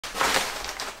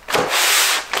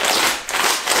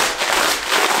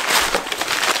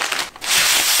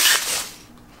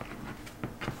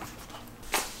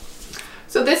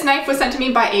knife was sent to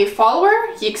me by a follower.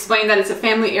 He explained that it's a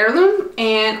family heirloom,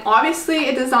 and obviously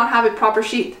it does not have a proper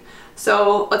sheath.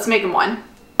 So let's make him one.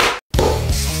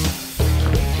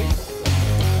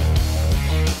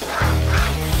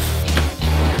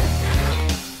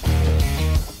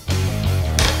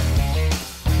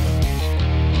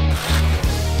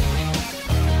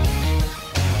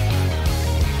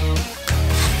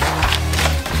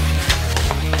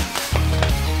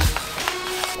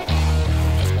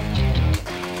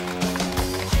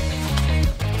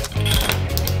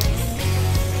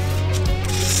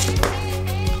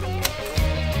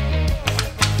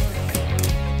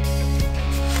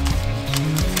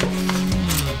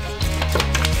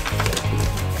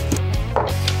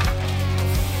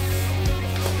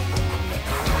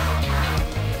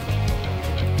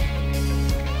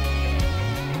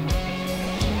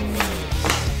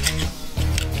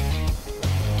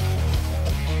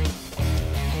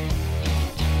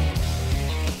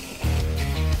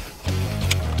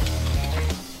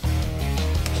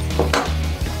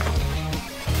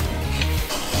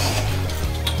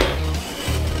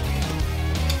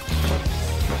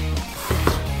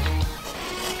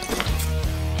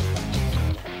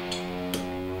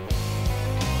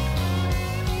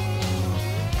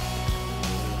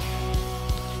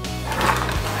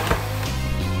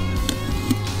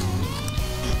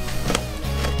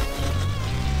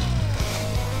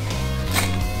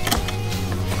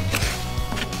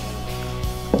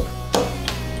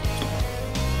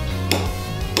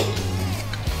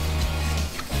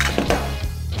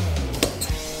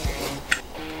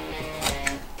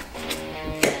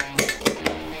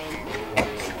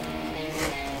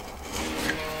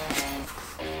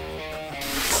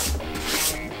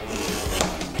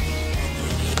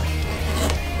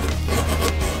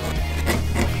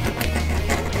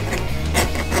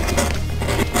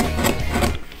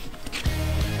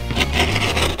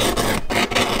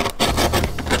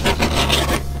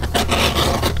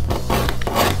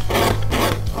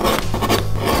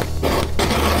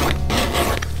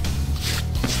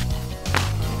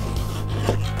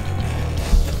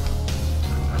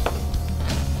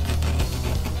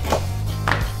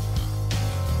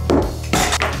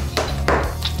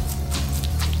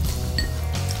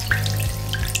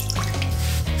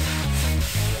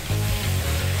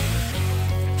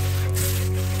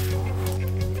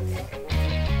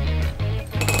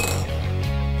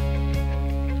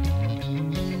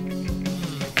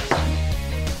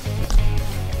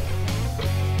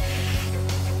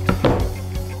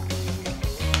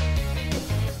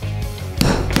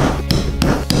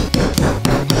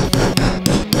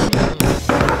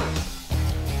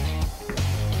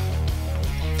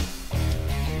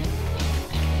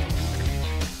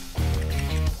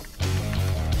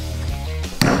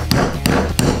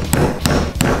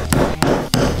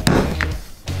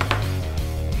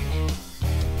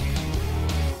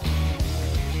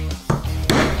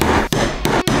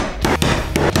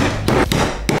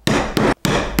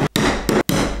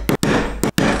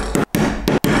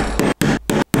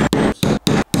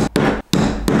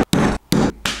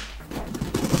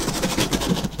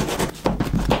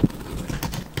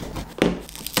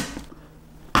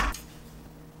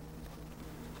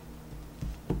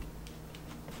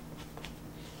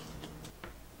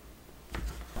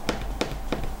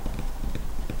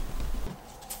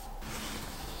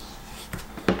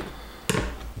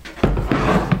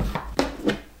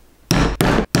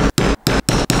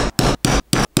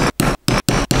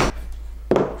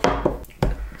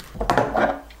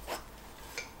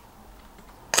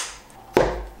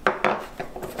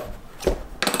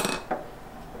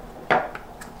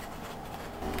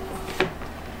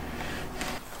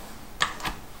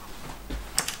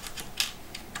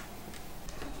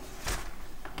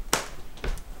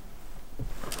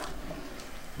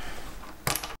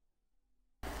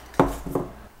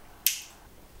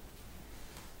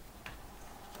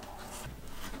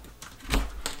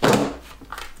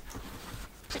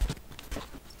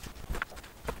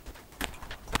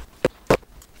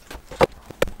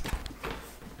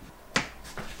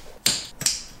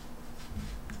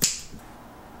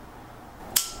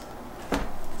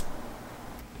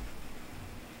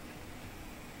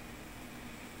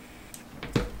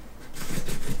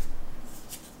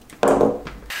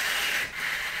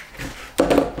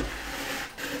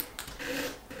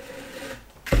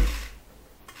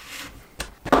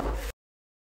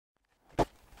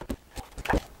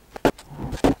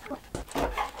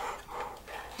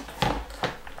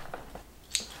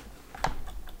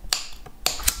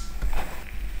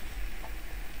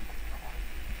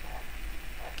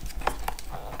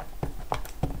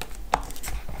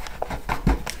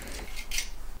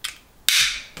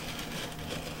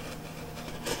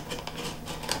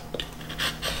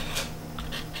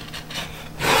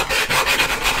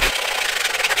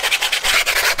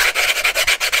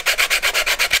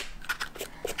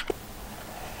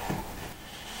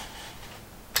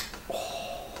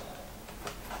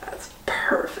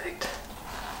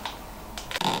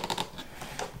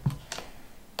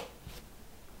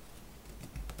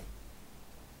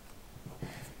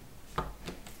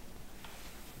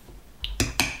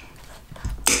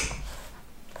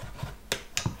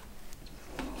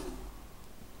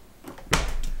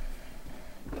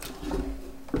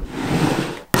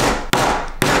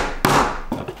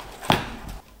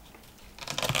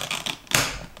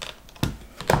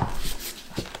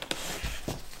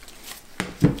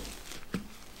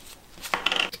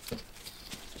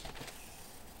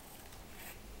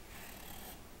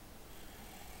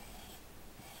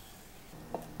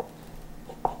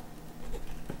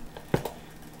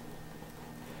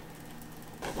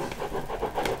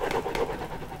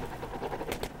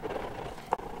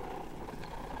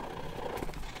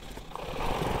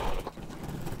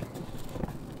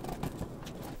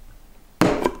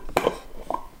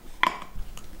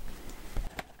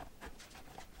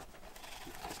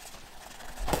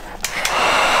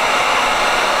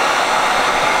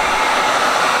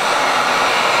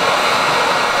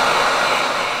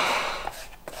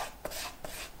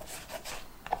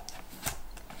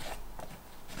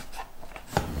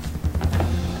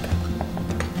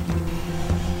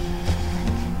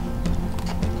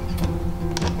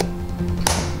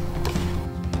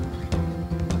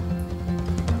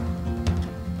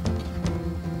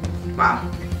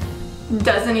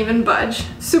 doesn't even budge.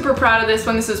 Super proud of this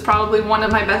one. This is probably one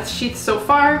of my best sheaths so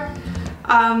far.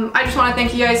 I just want to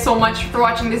thank you guys so much for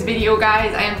watching this video,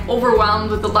 guys. I am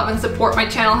overwhelmed with the love and support my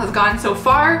channel has gotten so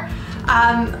far.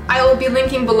 I will be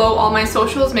linking below all my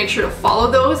socials. Make sure to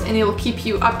follow those and it will keep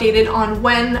you updated on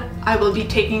when I will be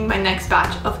taking my next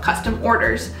batch of custom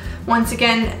orders. Once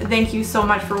again, thank you so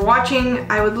much for watching.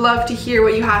 I would love to hear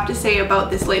what you have to say about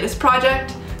this latest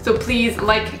project. So please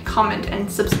like, comment, and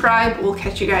subscribe. We'll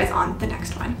catch you guys on the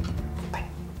next one.